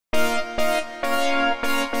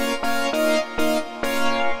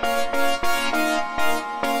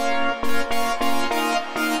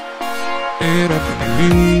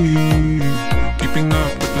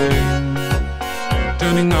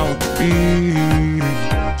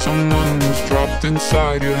lost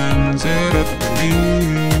inside your hands. It had to be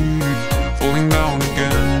me, falling down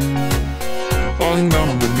again, falling down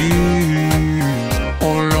on my knees.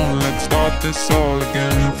 All alone, let's start this all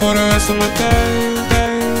again. For the rest of my days,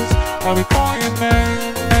 I'll be calling your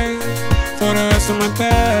name. For the rest of my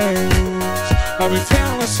days, I'll be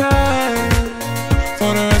feeling the same.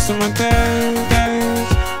 For the rest of my days,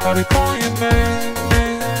 I'll be calling your name.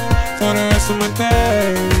 For the rest of my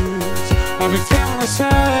days, I'll be feeling the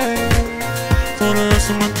same. For the rest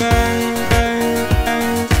of my days,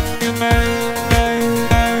 your name,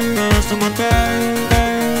 the rest of my days,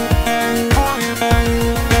 call your name,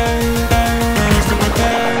 the rest of my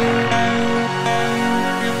days,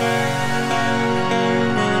 your name,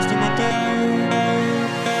 the rest of my days,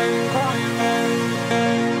 call your name,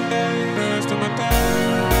 the rest of my days,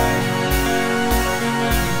 your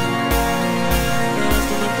name,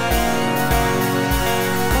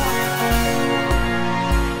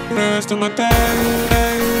 the rest of my days, the rest of my days,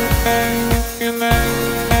 your name,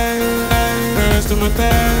 the rest of my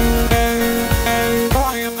days,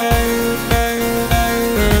 call your name,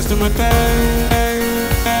 the rest of my days,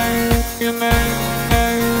 your name,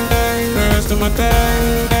 the rest of my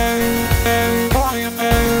days, call your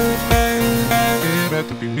name. It had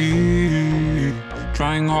to be me,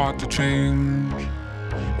 trying hard to change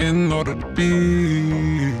in order to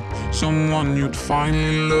be someone you'd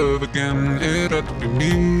finally love again. It had to be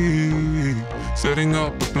me, setting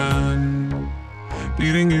up a plan,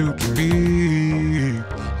 leading you to me.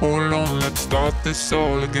 Hold on, let's start this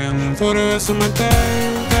all again. For the rest of my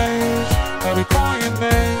days, I'll be calling your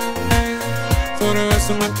name. For the rest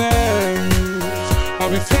of my days, I'll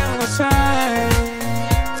be feeling the same.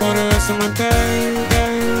 For the rest of my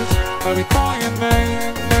days, I'll be calling your name.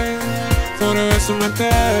 For the rest of my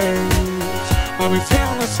days, I'll be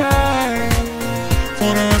feeling the same.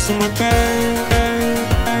 For the rest of my days,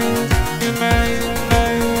 your name,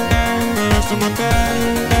 the rest of my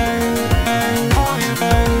days, call your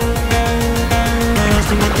name, the rest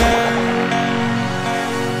of my days,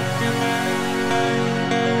 your name,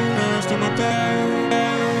 the rest of my days,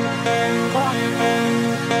 call your name,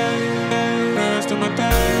 the rest of my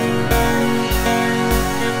days,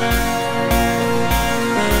 your name,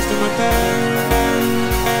 the rest of my days,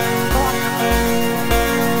 call your name,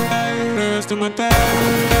 the rest of my days,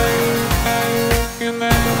 your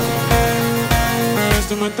name, the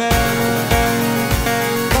rest of my days,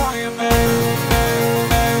 call your name,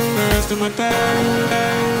 the rest of my days,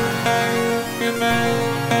 your name,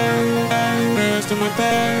 the rest of my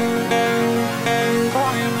days,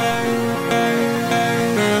 call your name,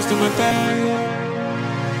 the rest of my days.